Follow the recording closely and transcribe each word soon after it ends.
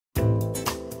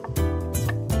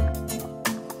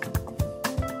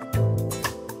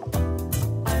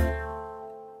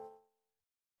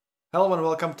Hello and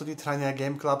welcome to Nithrania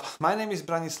Game Club. My name is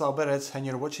Branislav Berec and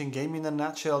you're watching Game in a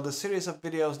Nutshell, the series of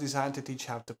videos designed to teach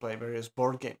how to play various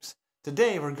board games.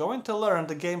 Today we're going to learn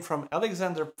the game from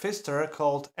Alexander Pfister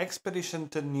called Expedition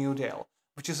to Newdale,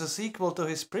 which is a sequel to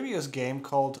his previous game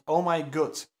called Oh My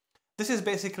Goods. This is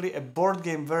basically a board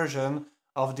game version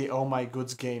of the Oh My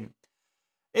Goods game.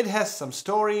 It has some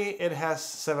story, it has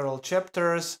several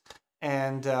chapters,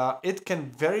 and it can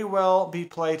very well be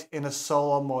played in a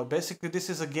solo mode. Basically,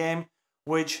 this is a game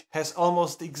which has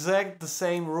almost exact the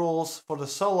same rules for the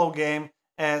solo game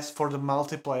as for the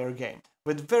multiplayer game,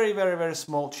 with very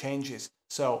small changes.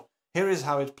 So here is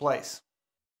how it plays.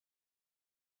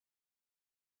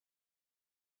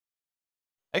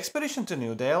 Expedition to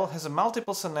Newdale has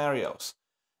multiple scenarios.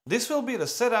 This will be the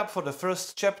setup for the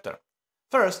first chapter.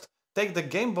 First, take the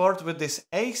game board with this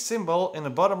A symbol in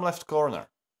the bottom left corner.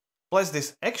 Place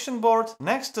this action board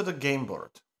next to the game board.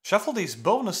 Shuffle these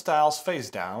bonus tiles face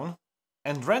down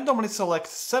and randomly select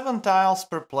 7 tiles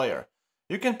per player.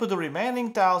 You can put the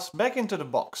remaining tiles back into the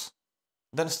box.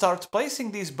 Then start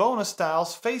placing these bonus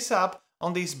tiles face up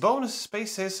on these bonus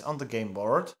spaces on the game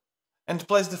board and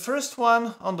place the first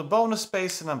one on the bonus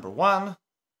space number 1,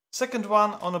 second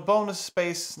one on a bonus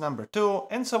space number 2,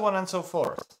 and so on and so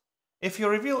forth. If you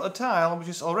reveal a tile which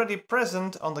is already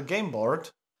present on the game board,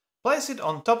 place it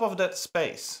on top of that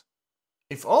space.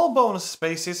 If all bonus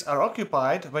spaces are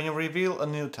occupied when you reveal a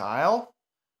new tile,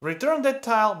 return that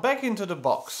tile back into the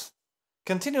box.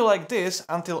 Continue like this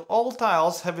until all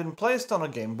tiles have been placed on a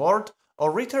game board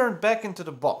or returned back into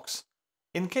the box.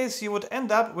 In case you would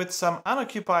end up with some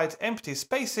unoccupied empty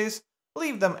spaces,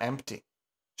 leave them empty.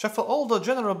 Shuffle all the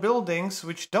general buildings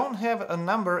which don't have a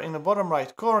number in the bottom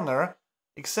right corner,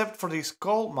 except for these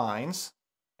coal mines,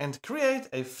 and create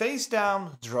a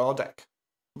face-down draw deck.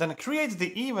 Then create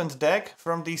the event deck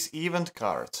from these event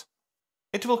cards.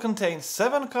 It will contain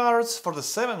 7 cards for the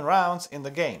 7 rounds in the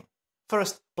game.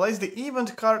 First, place the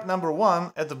event card number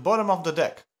 1 at the bottom of the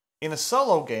deck. In a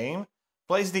solo game,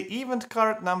 place the event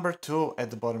card number 2 at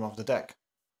the bottom of the deck.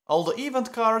 All the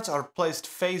event cards are placed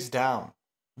face down.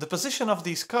 The position of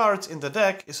these cards in the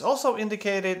deck is also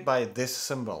indicated by this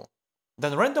symbol.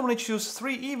 Then randomly choose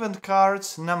 3 event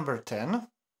cards number 10.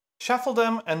 Shuffle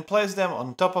them and place them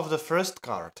on top of the first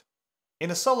card.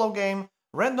 In a solo game,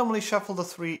 randomly shuffle the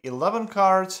 3 11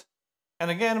 cards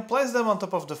and again place them on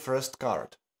top of the first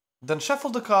card. Then shuffle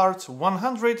the cards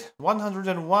 100,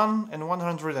 101 and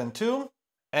 102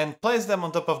 and place them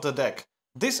on top of the deck.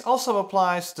 This also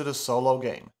applies to the solo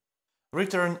game.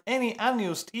 Return any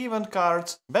unused event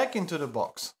cards back into the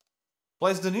box.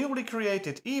 Place the newly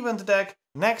created event deck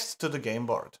next to the game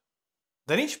board.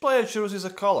 Then each player chooses a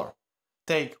color.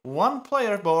 Take one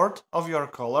player board of your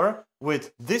color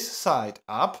with this side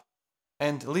up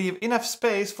and leave enough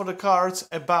space for the cards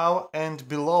above and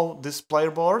below this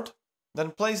player board. Then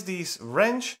place these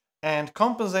wrench and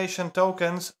compensation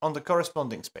tokens on the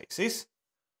corresponding spaces.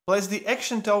 Place the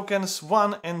action tokens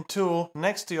 1 and 2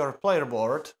 next to your player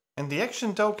board and the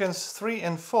action tokens 3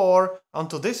 and 4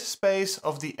 onto this space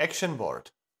of the action board.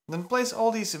 Then place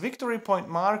all these victory point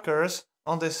markers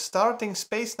on the starting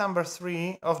space number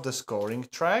 3 of the scoring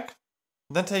track.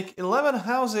 Then take 11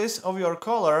 houses of your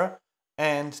color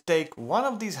and take one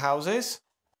of these houses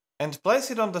and place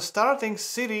it on the starting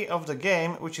city of the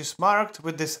game, which is marked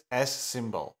with this S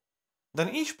symbol. Then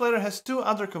each player has 2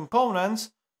 other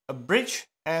components, a bridge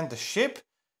and a ship.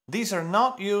 These are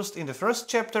not used in the first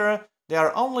chapter, they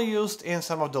are only used in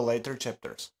some of the later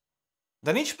chapters.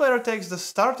 Then each player takes the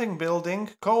starting building,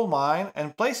 coal mine,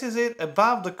 and places it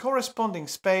above the corresponding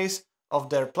space of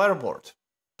their player board.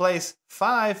 Place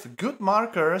 5 good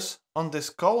markers on this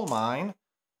coal mine,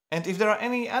 and if there are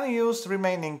any unused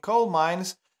remaining coal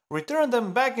mines, return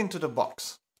them back into the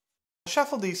box.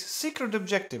 Shuffle these secret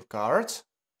objective cards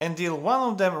and deal one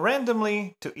of them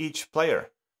randomly to each player.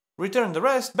 Return the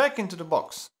rest back into the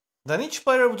box. Then each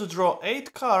player would draw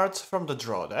 8 cards from the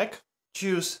draw deck.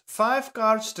 Choose 5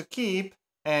 cards to keep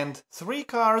and 3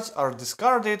 cards are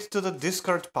discarded to the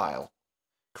discard pile.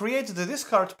 Create the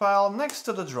discard pile next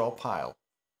to the draw pile.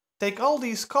 Take all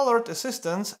these colored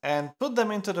assistants and put them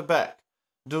into the bag.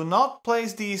 Do not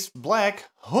place these black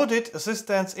hooded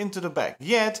assistants into the bag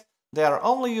yet, they are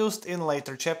only used in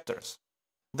later chapters.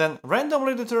 Then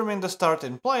randomly determine the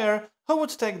starting player who would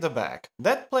take the bag.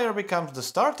 That player becomes the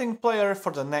starting player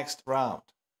for the next round.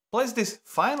 Place this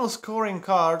final scoring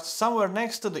card somewhere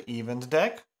next to the event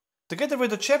deck, together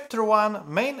with the Chapter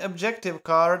 1 main objective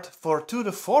card for 2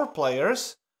 to 4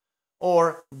 players,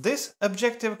 or this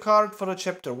objective card for the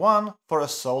Chapter 1 for a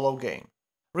solo game.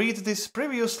 Read this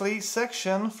previously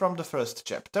section from the first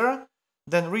chapter,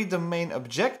 then read the main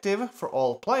objective for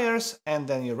all players, and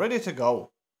then you're ready to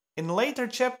go. In later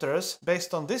chapters,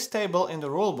 based on this table in the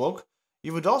rulebook,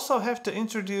 you would also have to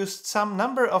introduce some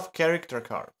number of character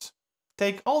cards.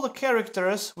 Take all the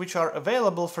characters which are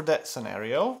available for that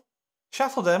scenario,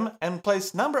 shuffle them and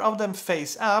place number of them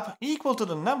face up equal to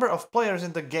the number of players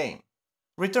in the game.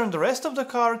 Return the rest of the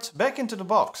cards back into the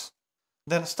box.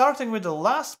 Then starting with the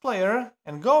last player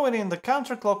and going in the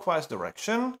counterclockwise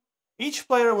direction, each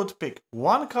player would pick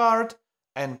one card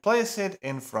and place it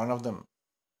in front of them.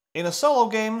 In a solo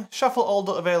game, shuffle all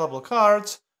the available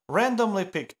cards, randomly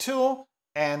pick two,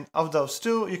 and of those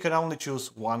two you can only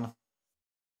choose one.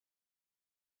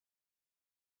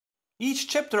 Each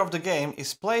chapter of the game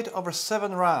is played over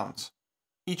 7 rounds.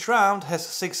 Each round has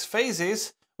 6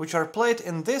 phases, which are played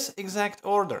in this exact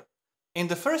order. In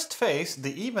the first phase,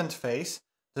 the event phase,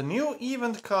 the new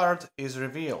event card is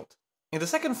revealed. In the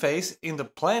second phase, in the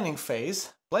planning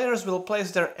phase, players will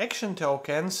place their action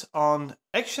tokens on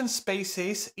action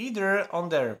spaces either on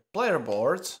their player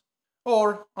boards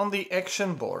or on the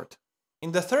action board.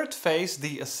 In the third phase,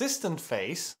 the assistant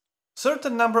phase,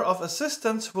 certain number of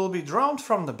assistants will be drawn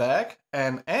from the bag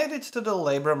and added to the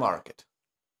labor market.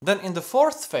 Then in the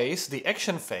fourth phase, the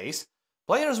action phase,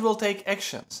 players will take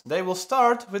actions. They will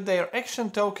start with their action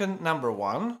token number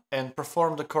 1 and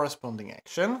perform the corresponding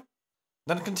action.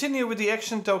 Then continue with the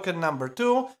action token number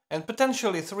 2 and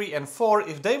potentially 3 and 4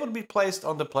 if they would be placed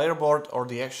on the player board or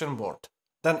the action board.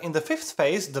 Then in the fifth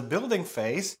phase, the building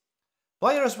phase,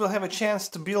 players will have a chance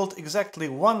to build exactly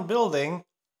one building.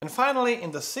 And finally,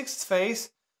 in the sixth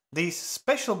phase, these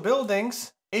special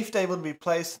buildings, if they would be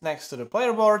placed next to the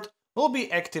player board, will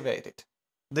be activated.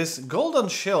 This golden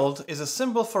shield is a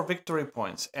symbol for victory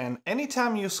points, and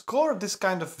anytime you score this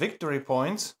kind of victory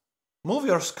points, move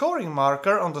your scoring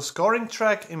marker on the scoring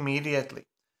track immediately.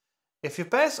 If you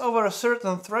pass over a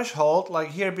certain threshold, like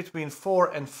here between 4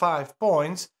 and 5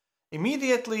 points,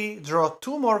 immediately draw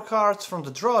 2 more cards from the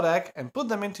draw deck and put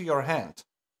them into your hand.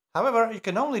 However, you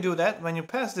can only do that when you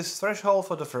pass this threshold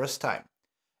for the first time.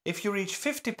 If you reach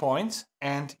 50 points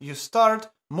and you start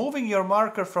moving your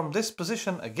marker from this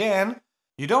position again,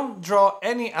 you don't draw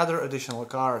any other additional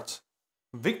cards.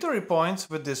 Victory points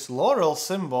with this laurel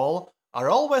symbol are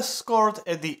always scored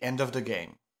at the end of the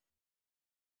game.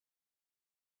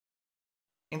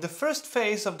 In the first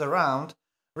phase of the round,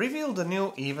 reveal the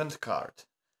new event card.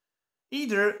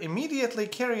 Either immediately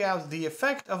carry out the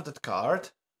effect of that card,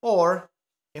 or,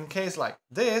 in case like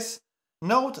this,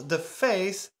 note the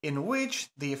phase in which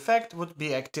the effect would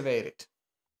be activated.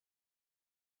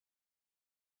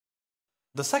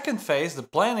 The second phase, the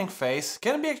planning phase,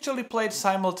 can be actually played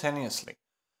simultaneously.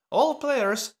 All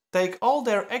players take all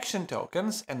their action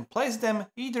tokens and place them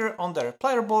either on their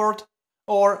player board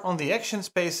or on the action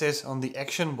spaces on the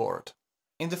action board.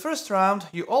 In the first round,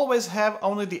 you always have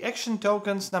only the action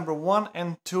tokens number 1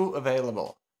 and 2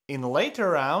 available. In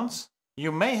later rounds,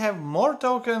 you may have more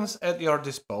tokens at your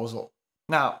disposal.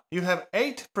 Now, you have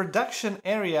 8 production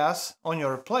areas on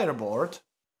your player board,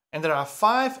 and there are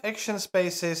 5 action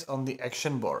spaces on the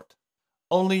action board.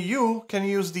 Only you can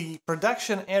use the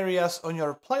production areas on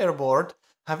your player board.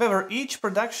 However, each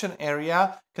production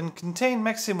area can contain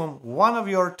maximum 1 of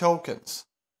your tokens.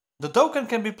 The token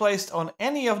can be placed on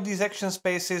any of these action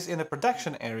spaces in a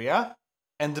production area,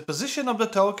 and the position of the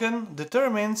token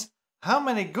determines how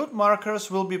many good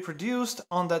markers will be produced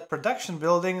on that production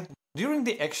building during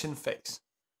the action phase.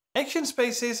 Action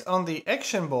spaces on the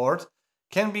action board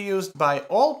can be used by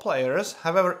all players.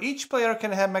 However, each player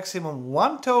can have maximum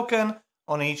 1 token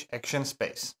on each action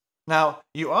space. Now,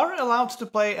 you are allowed to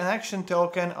play an action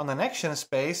token on an action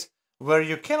space where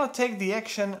you cannot take the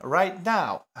action right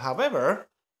now. However,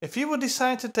 if you would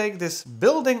decide to take this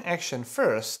building action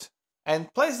first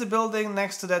and place the building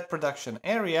next to that production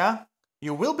area,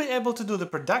 you will be able to do the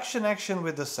production action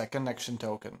with the second action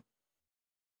token.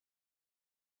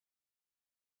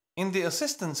 In the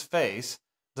assistance phase,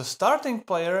 the starting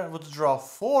player would draw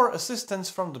 4 assistants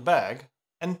from the bag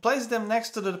and place them next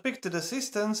to the depicted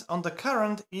assistants on the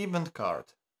current event card.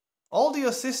 All the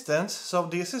assistants, so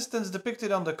the assistants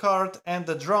depicted on the card and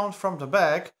the drawn from the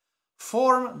bag,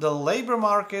 form the labor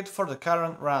market for the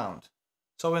current round.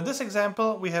 So in this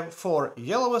example, we have 4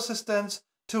 yellow assistants,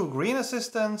 2 green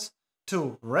assistants,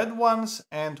 2 red ones,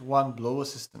 and 1 blue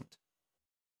assistant.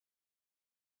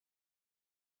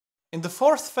 In the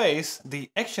fourth phase, the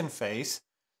action phase,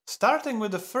 starting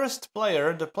with the first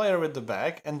player, the player with the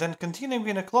bag, and then continuing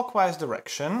in a clockwise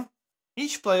direction,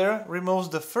 each player removes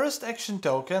the first action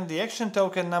token, the action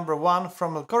token number 1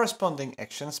 from a corresponding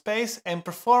action space, and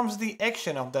performs the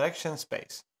action of that action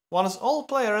space. Once all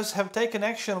players have taken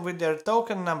action with their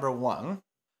token number 1,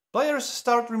 players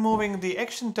start removing the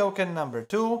action token number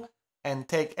 2 and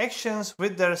take actions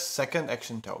with their second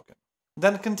action token.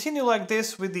 Then continue like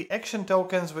this with the action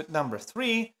tokens with number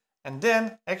 3 and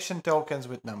then action tokens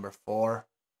with number 4.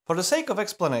 For the sake of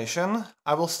explanation,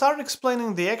 I will start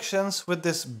explaining the actions with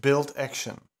this build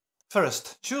action.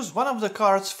 First, choose one of the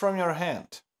cards from your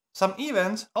hand. Some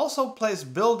events also place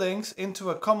buildings into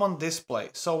a common display,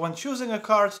 so when choosing a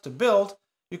card to build,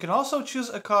 you can also choose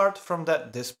a card from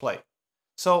that display.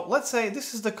 So let's say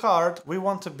this is the card we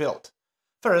want to build.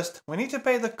 First, we need to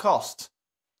pay the cost.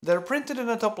 They're printed in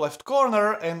the top left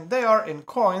corner and they are in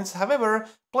coins, however,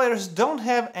 players don't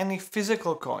have any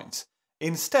physical coins.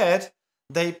 Instead,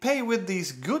 they pay with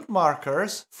these good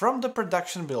markers from the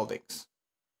production buildings.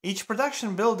 Each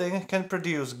production building can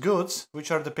produce goods,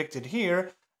 which are depicted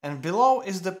here, and below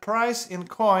is the price in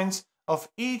coins of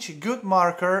each good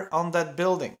marker on that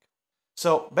building.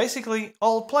 So basically,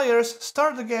 all players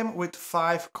start the game with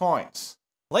 5 coins.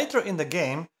 Later in the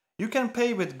game, you can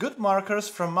pay with good markers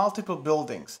from multiple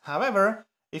buildings. However,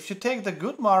 if you take the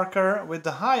good marker with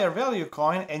the higher value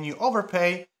coin and you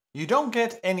overpay, you don't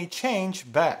get any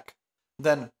change back.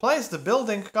 Then place the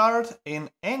building card in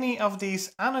any of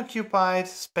these unoccupied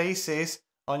spaces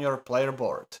on your player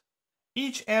board.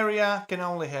 Each area can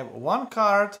only have 1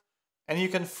 card and you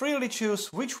can freely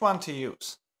choose which one to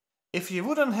use. If you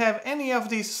wouldn't have any of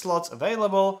these slots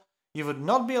available, you would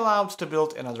not be allowed to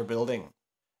build another building.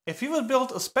 If you would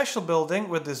build a special building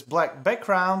with this black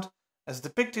background, as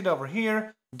depicted over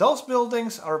here, those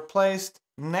buildings are placed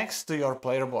next to your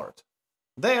player board.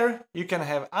 There, you can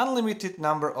have unlimited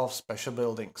number of special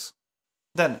buildings.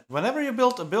 Then, whenever you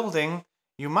build a building,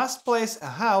 you must place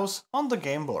a house on the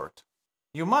game board.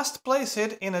 You must place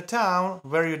it in a town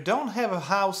where you don't have a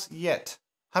house yet.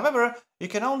 However, you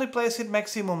can only place it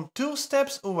maximum 2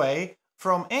 steps away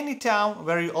from any town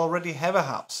where you already have a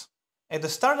house. At the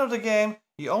start of the game,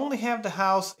 you only have the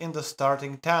house in the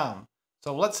starting town.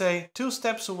 So let's say 2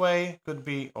 steps away could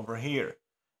be over here.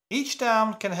 Each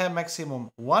town can have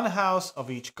maximum 1 house of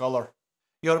each color.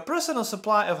 Your personal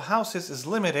supply of houses is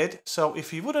limited, so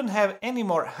if you wouldn't have any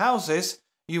more houses,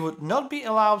 you would not be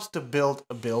allowed to build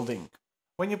a building.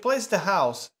 When you place the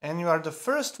house, and you are the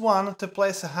first one to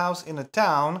place a house in a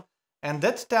town, and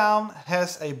that town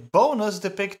has a bonus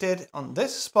depicted on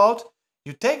this spot,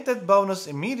 you take that bonus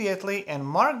immediately and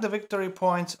mark the victory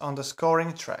points on the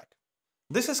scoring track.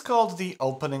 This is called the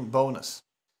opening bonus.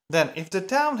 Then, if the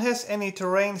town has any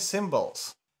terrain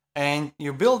symbols, and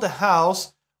you build a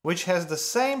house which has the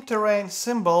same terrain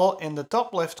symbol in the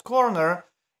top left corner,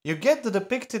 you get the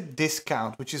depicted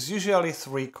discount, which is usually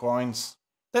 3 coins.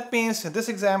 That means, in this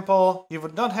example, you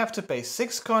would not have to pay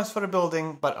 6 coins for a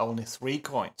building, but only 3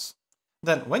 coins.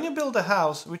 Then, when you build a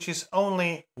house which is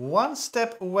only 1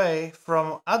 step away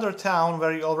from other town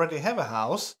where you already have a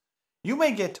house, you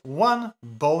may get 1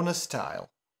 bonus tile.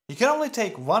 You can only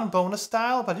take 1 bonus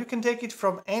tile, but you can take it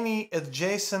from any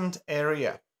adjacent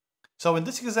area. So in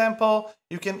this example,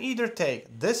 you can either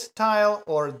take this tile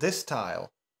or this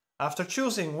tile. After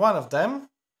choosing one of them,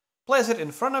 place it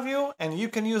in front of you and you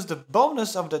can use the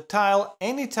bonus of the tile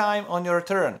anytime on your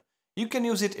turn. You can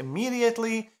use it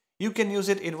immediately, you can use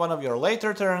it in one of your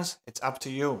later turns, it's up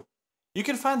to you. You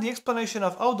can find the explanation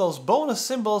of all those bonus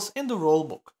symbols in the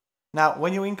rulebook. Now,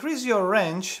 when you increase your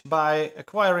range by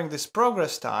acquiring this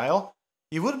progress tile,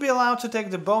 you would be allowed to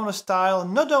take the bonus tile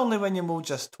not only when you move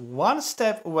just 1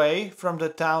 step away from the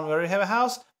town where you have a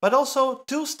house, but also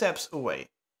 2 steps away.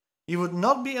 You would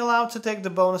not be allowed to take the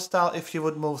bonus tile if you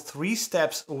would move 3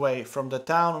 steps away from the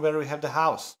town where you have the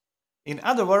house. In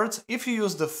other words, if you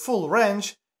use the full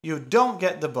range, you don't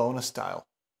get the bonus tile.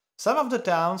 Some of the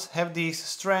towns have these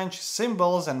strange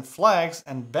symbols and flags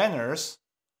and banners,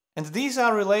 and these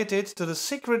are related to the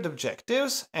secret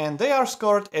objectives and they are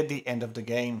scored at the end of the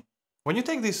game. When you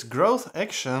take this growth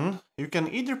action, you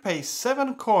can either pay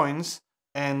 7 coins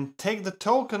and take the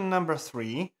token number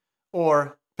 3,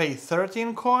 or pay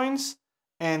 13 coins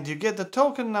and you get the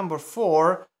token number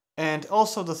 4 and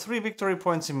also the 3 victory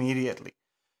points immediately.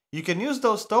 You can use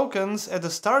those tokens at the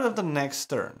start of the next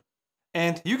turn.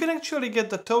 And you can actually get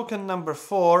the token number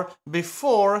 4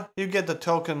 before you get the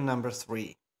token number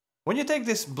 3. When you take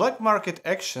this black market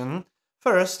action,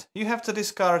 first you have to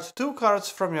discard 2 cards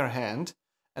from your hand,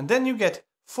 and then you get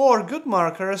 4 good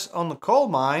markers on the coal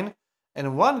mine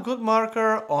and 1 good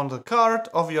marker on the card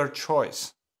of your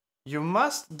choice. You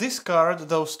must discard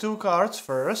those 2 cards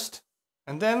first,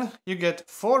 and then you get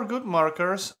 4 good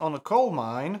markers on a coal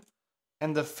mine,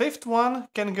 and the 5th one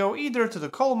can go either to the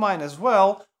coal mine as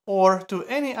well or to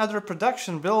any other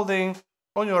production building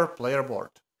on your player board.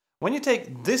 When you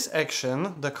take this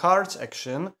action, the cards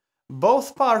action,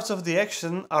 Both parts of the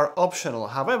action are optional,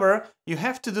 however, you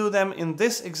have to do them in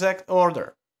this exact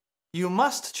order. You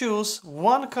must choose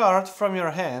one card from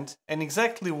your hand, and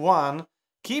exactly one,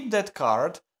 keep that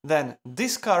card, then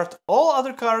discard all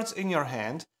other cards in your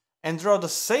hand, and draw the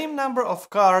same number of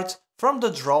cards from the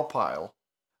draw pile.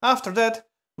 After that,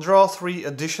 draw 3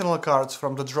 additional cards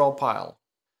from the draw pile.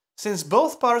 Since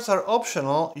both parts are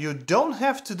optional, you don't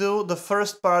have to do the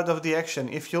first part of the action.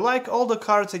 If you like all the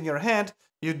cards in your hand,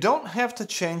 you don't have to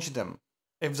change them.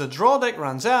 If the draw deck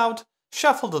runs out,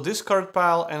 shuffle the discard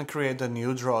pile and create a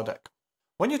new draw deck.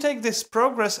 When you take this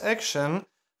progress action,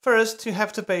 first you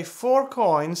have to pay 4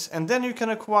 coins and then you can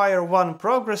acquire 1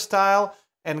 progress tile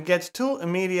and get 2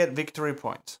 immediate victory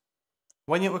points.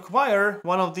 When you acquire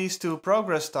one of these 2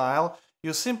 progress tile,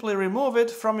 you simply remove it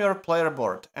from your player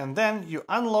board and then you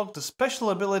unlock the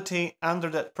special ability under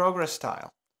that progress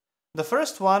tile. The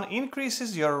first one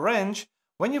increases your range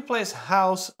when you place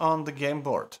house on the game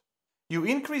board. You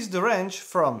increase the range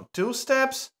from 2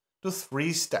 steps to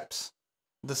 3 steps.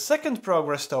 The second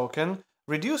progress token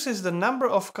reduces the number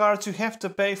of cards you have to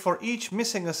pay for each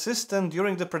missing assistant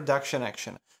during the production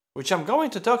action, which I'm going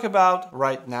to talk about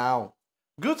right now.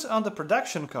 Goods on the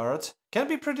production cards can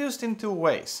be produced in 2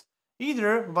 ways,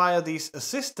 either via these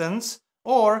assistants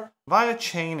or via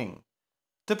chaining.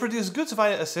 To produce goods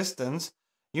via assistants,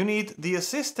 you need the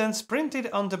assistants printed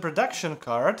on the production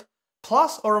card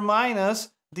plus or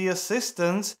minus the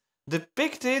assistants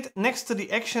depicted next to the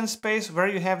action space where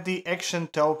you have the action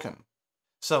token.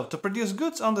 So to produce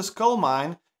goods on this coal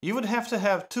mine, you would have to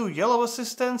have 2 yellow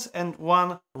assistants and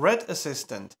 1 red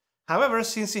assistant. However,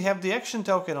 since you have the action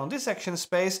token on this action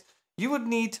space, you would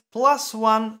need plus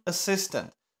 1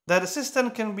 assistant. That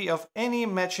assistant can be of any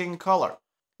matching color.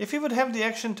 If you would have the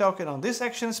action token on this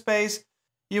action space,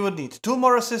 you would need 2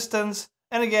 more assistants,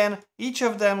 and again, each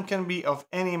of them can be of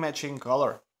any matching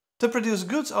color. To produce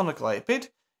goods on a clay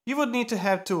pit, you would need to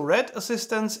have 2 red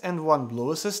assistants and 1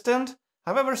 blue assistant.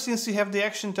 However, since you have the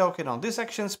action token on this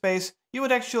action space, you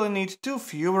would actually need 2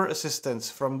 fewer assistants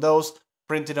from those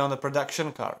printed on the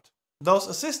production card. Those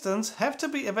assistants have to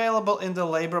be available in the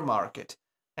labor market.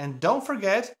 And don't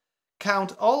forget,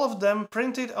 count all of them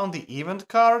printed on the event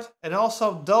card and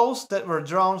also those that were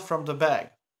drawn from the bag.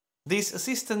 These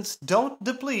assistants don't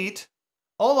deplete.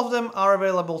 All of them are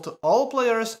available to all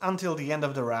players until the end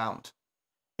of the round.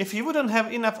 If you wouldn't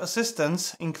have enough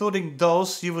assistants, including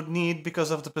those you would need because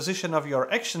of the position of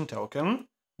your action token,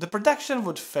 the production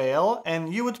would fail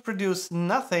and you would produce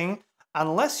nothing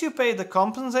unless you pay the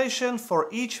compensation for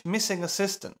each missing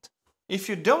assistant. If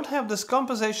you don't have this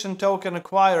compensation token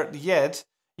acquired yet,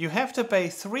 you have to pay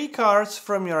 3 cards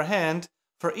from your hand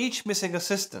for each missing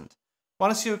assistant.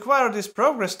 Once you acquire this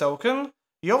progress token,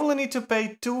 you only need to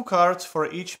pay 2 cards for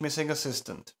each missing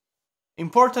assistant.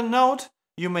 Important note,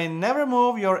 you may never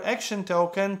move your action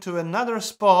token to another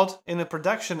spot in a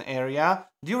production area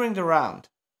during the round.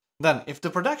 Then, if the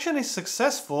production is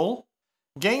successful,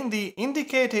 gain the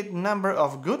indicated number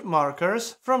of good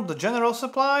markers from the general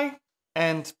supply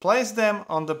and place them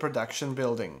on the production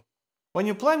building. When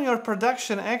you plan your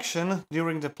production action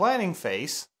during the planning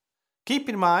phase, keep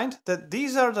in mind that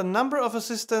these are the number of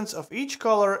assistants of each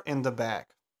color in the bag.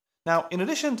 Now, in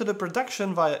addition to the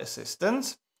production via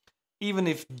assistants, even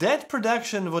if that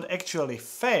production would actually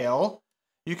fail,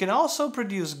 you can also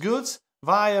produce goods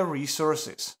via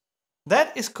resources.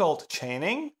 That is called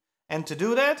chaining, and to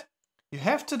do that, you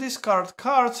have to discard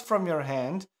cards from your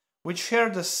hand which share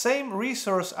the same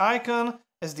resource icon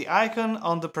as the icon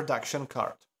on the production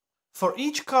card. For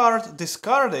each card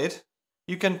discarded,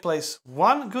 you can place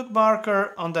 1 good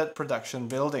marker on that production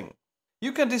building.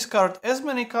 You can discard as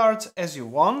many cards as you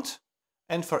want,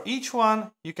 and for each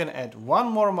one, you can add 1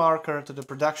 more marker to the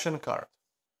production card.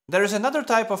 There is another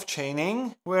type of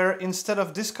chaining where instead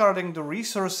of discarding the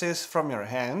resources from your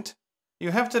hand,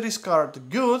 you have to discard the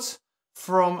goods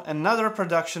from another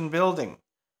production building.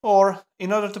 Or,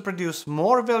 in order to produce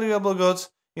more valuable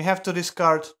goods, you have to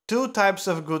discard 2 types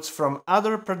of goods from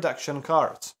other production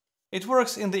cards. It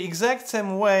works in the exact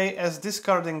same way as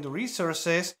discarding the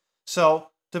resources, so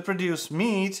to produce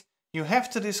meat, you have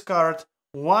to discard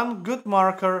 1 good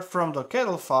marker from the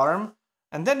cattle farm,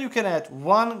 and then you can add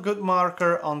 1 good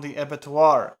marker on the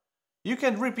abattoir. You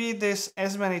can repeat this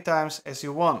as many times as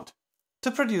you want.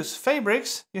 To produce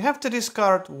fabrics, you have to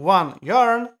discard 1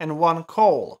 yarn and 1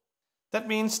 coal. That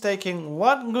means taking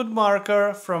 1 good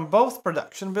marker from both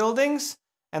production buildings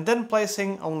and then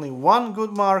placing only 1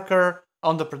 good marker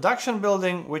on the production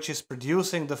building which is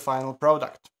producing the final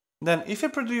product. Then if you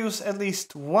produce at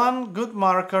least 1 good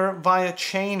marker via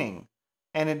chaining,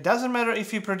 and it doesn't matter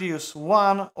if you produce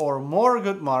 1 or more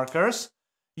good markers,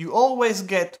 you always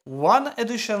get one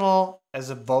additional as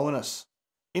a bonus.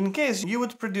 In case you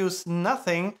would produce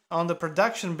nothing on the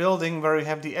production building where you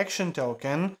have the action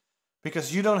token,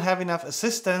 because you don't have enough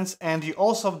assistance and you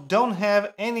also don't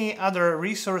have any other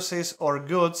resources or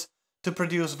goods to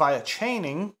produce via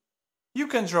chaining, you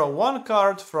can draw one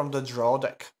card from the draw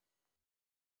deck.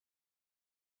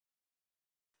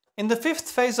 In the fifth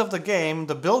phase of the game,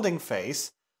 the building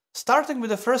phase, starting with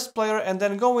the first player and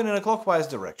then going in a clockwise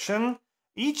direction,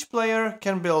 each player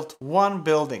can build one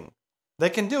building. They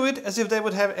can do it as if they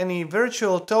would have any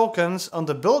virtual tokens on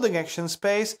the building action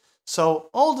space, so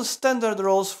all the standard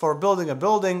rules for building a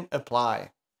building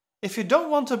apply. If you don't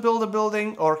want to build a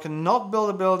building or cannot build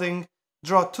a building,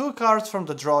 draw two cards from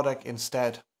the draw deck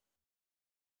instead.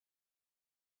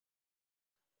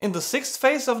 In the sixth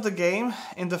phase of the game,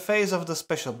 in the phase of the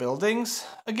special buildings,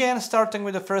 again starting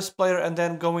with the first player and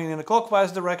then going in a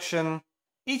clockwise direction,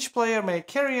 each player may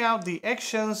carry out the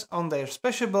actions on their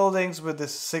special buildings with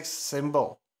this sixth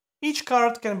symbol. Each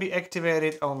card can be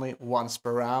activated only once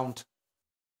per round.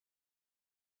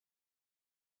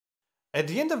 At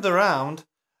the end of the round,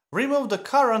 remove the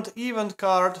current event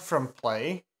card from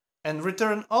play and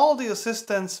return all the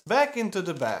assistants back into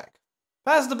the bag.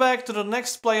 Pass the bag to the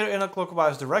next player in a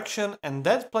clockwise direction and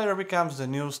that player becomes the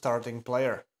new starting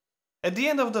player. At the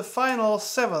end of the final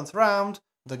 7th round,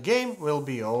 the game will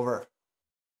be over.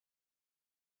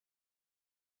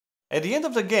 At the end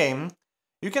of the game,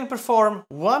 you can perform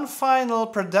one final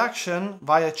production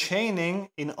via chaining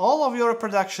in all of your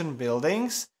production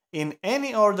buildings in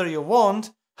any order you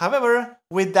want, however,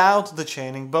 without the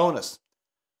chaining bonus.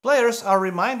 Players are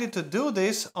reminded to do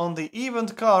this on the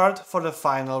event card for the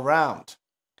final round.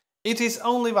 It is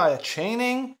only via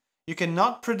chaining, you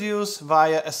cannot produce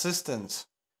via assistance.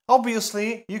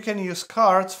 Obviously, you can use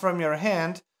cards from your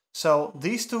hand, so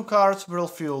these two cards will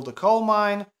fuel the coal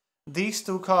mine, these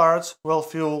two cards will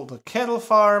fuel the cattle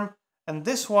farm, and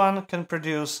this one can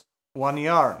produce one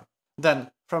yarn.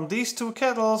 Then, from these two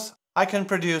kettles, I can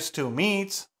produce two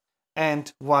meats,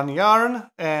 and one yarn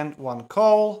and one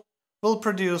coal will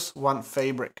produce one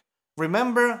fabric.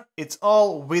 Remember, it's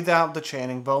all without the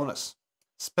chaining bonus.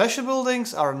 Special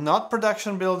buildings are not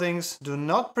production buildings, do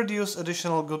not produce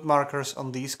additional good markers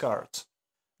on these cards.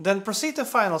 Then proceed to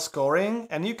final scoring,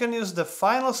 and you can use the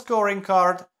final scoring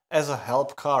card as a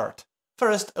help card.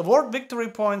 First, award victory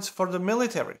points for the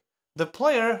military. The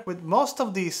player with most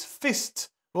of these fists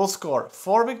will score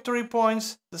 4 victory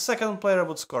points, the second player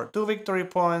would score 2 victory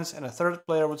points, and a third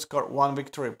player would score 1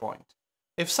 victory point.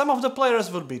 If some of the players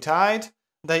would be tied,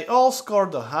 they all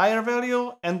scored the higher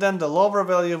value and then the lower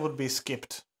value would be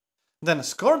skipped. Then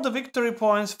score the victory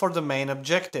points for the main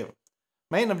objective.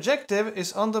 Main objective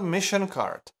is on the mission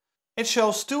card. It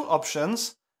shows two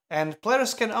options, and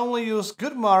players can only use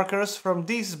good markers from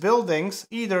these buildings,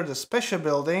 either the special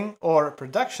building or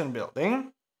production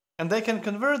building, and they can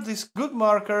convert these good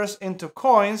markers into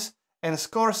coins and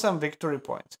score some victory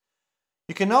points.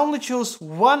 You can only choose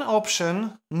one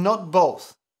option, not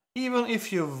both. Even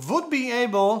if you would be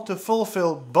able to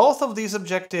fulfill both of these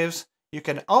objectives, you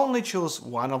can only choose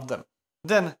one of them.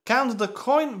 Then count the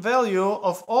coin value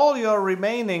of all your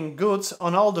remaining goods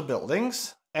on all the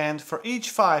buildings, and for each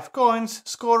 5 coins,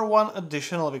 score 1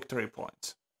 additional victory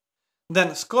point.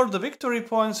 Then score the victory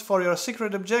points for your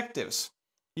secret objectives.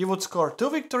 You would score 2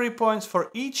 victory points for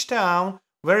each town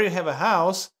where you have a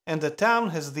house and the town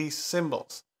has these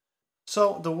symbols.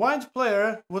 So the white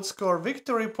player would score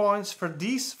victory points for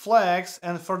these flags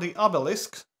and for the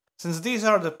obelisk, since these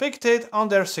are depicted on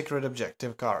their secret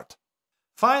objective card.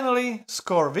 Finally,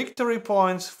 score victory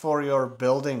points for your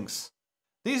buildings.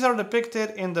 These are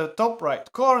depicted in the top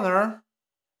right corner,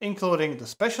 including the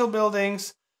special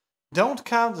buildings. Don't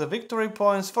count the victory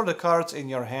points for the cards in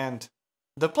your hand.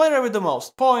 The player with the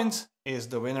most points is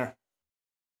the winner.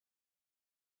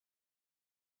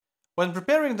 When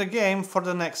preparing the game for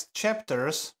the next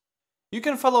chapters, you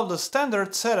can follow the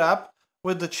standard setup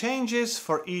with the changes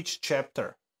for each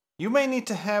chapter. You may need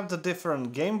to have the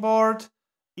different game board,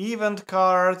 event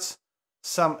cards,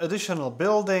 some additional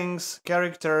buildings,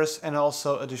 characters, and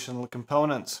also additional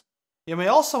components. You may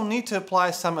also need to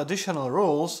apply some additional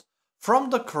rules from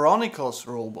the Chronicles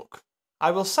rulebook.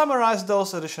 I will summarize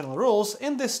those additional rules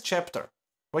in this chapter.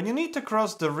 When you need to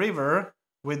cross the river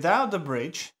without the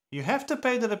bridge, you have to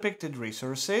pay the depicted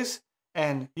resources,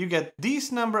 and you get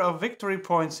these number of victory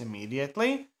points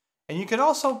immediately, and you can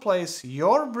also place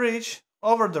your bridge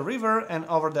over the river and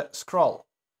over that scroll.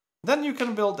 Then you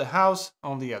can build the house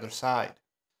on the other side.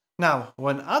 Now,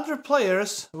 when other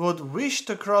players would wish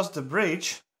to cross the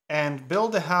bridge and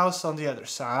build the house on the other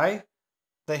side,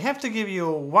 they have to give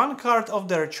you one card of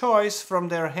their choice from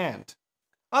their hand.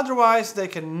 Otherwise, they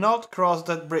cannot cross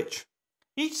that bridge.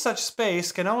 Each such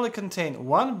space can only contain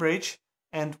one bridge,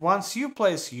 and once you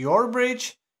place your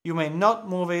bridge, you may not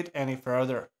move it any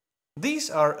further. These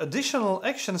are additional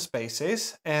action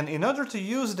spaces, and in order to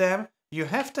use them, you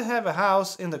have to have a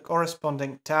house in the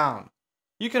corresponding town.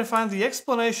 You can find the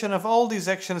explanation of all these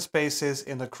action spaces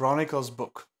in the Chronicles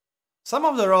book. Some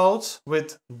of the roads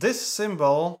with this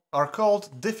symbol are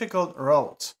called difficult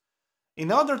roads.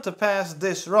 In order to pass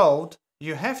this road,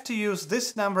 you have to use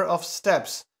this number of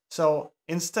steps, so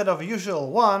instead of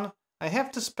usual 1, I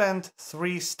have to spend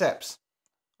 3 steps.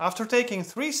 After taking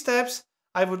 3 steps,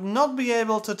 I would not be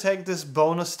able to take this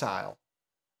bonus tile.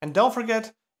 And don't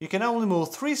forget, you can only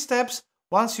move 3 steps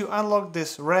once you unlock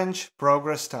this wrench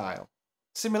progress tile.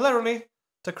 Similarly,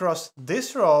 to cross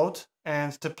this road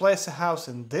and to place a house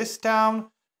in this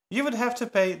town, you would have to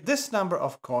pay this number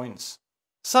of coins.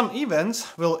 Some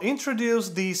events will introduce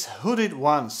these hooded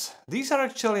ones. These are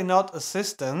actually not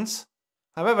assistants.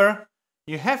 However,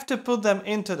 you have to put them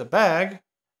into the bag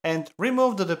and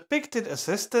remove the depicted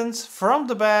assistants from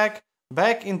the bag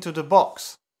back into the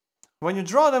box. When you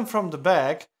draw them from the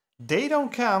bag, they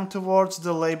don't come towards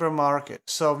the labor market,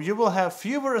 so you will have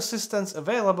fewer assistants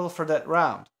available for that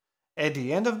round. At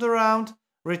the end of the round,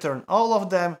 return all of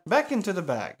them back into the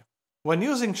bag. When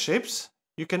using ships,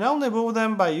 you can only move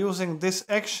them by using this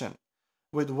action.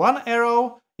 With 1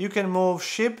 arrow, you can move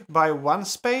ship by 1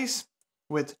 space.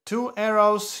 With 2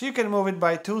 arrows, you can move it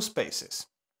by 2 spaces.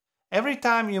 Every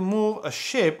time you move a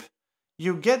ship,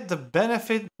 you get the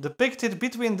benefit depicted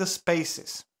between the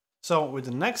spaces. So with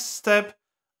the next step,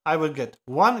 I will get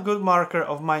 1 good marker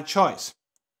of my choice.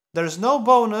 There's no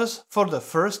bonus for the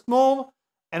first move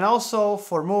and also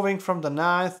for moving from the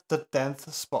 9th to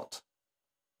 10th spot.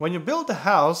 When you build a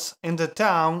house in the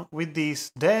town with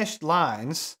these dashed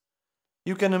lines,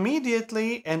 you can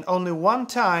immediately and only 1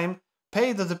 time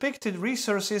pay the depicted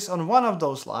resources on one of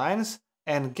those lines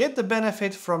and get the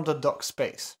benefit from the dock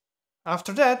space.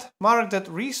 After that, mark that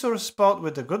resource spot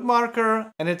with a good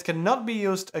marker and it cannot be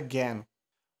used again.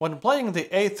 When playing the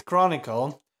 8th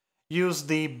Chronicle, use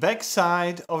the back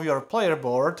side of your player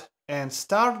board and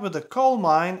start with the coal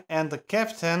mine and the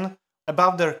captain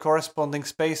above their corresponding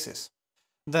spaces.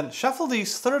 Then shuffle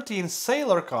these 13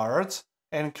 sailor cards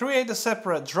and create a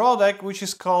separate draw deck which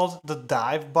is called the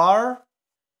dive bar,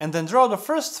 and then draw the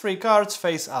first 3 cards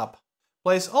face up.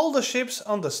 Place all the ships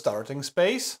on the starting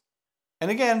space, and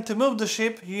again, to move the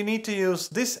ship you need to use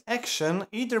this action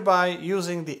either by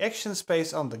using the action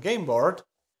space on the game board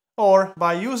or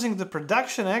by using the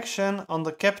production action on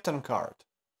the captain card.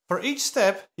 For each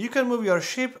step, you can move your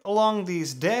ship along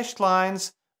these dashed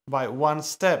lines by 1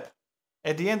 step.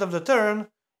 At the end of the turn,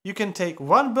 you can take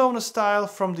 1 bonus tile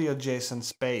from the adjacent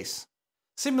space.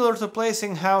 Similar to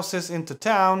placing houses into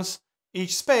towns,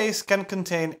 each space can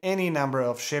contain any number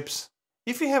of ships.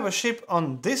 If you have a ship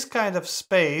on this kind of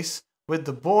space with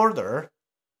the border,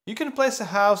 you can place a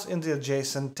house in the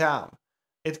adjacent town.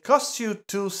 It costs you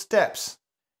 2 steps.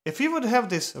 If you would have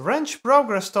this wrench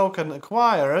progress token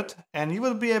acquired and you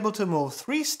would be able to move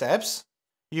 3 steps,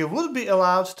 you would be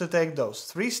allowed to take those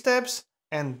 3 steps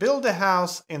and build a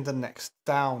house in the next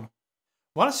town.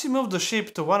 Once you move the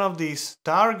ship to one of these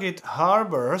target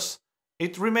harbors,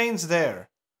 it remains there.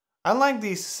 Unlike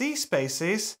these sea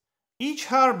spaces, each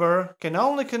harbor can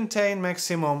only contain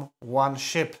maximum 1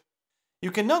 ship. You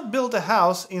cannot build a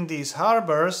house in these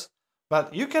harbors,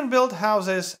 but you can build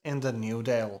houses in the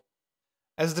Newdale.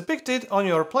 As depicted on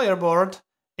your player board,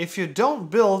 if you don't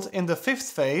build in the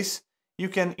 5th phase, you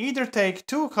can either take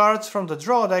 2 cards from the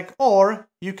draw deck or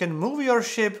you can move your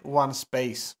ship 1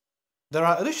 space. There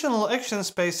are additional action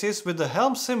spaces with the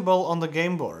helm symbol on the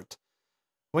game board.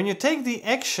 When you take the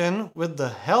action with the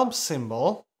helm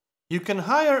symbol, you can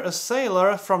hire a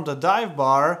sailor from the dive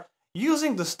bar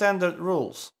using the standard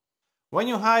rules. When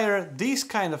you hire these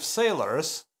kind of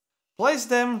sailors, place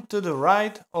them to the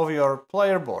right of your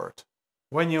player board.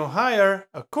 When you hire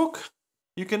a cook,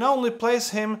 you can only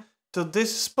place him to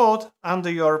this spot under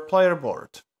your player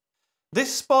board.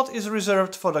 This spot is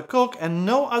reserved for the cook and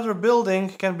no other building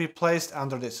can be placed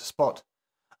under this spot.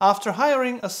 After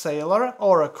hiring a sailor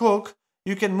or a cook,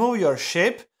 you can move your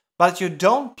ship, but you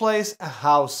don't place a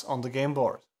house on the game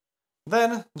board.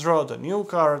 Then draw the new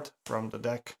card from the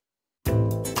deck.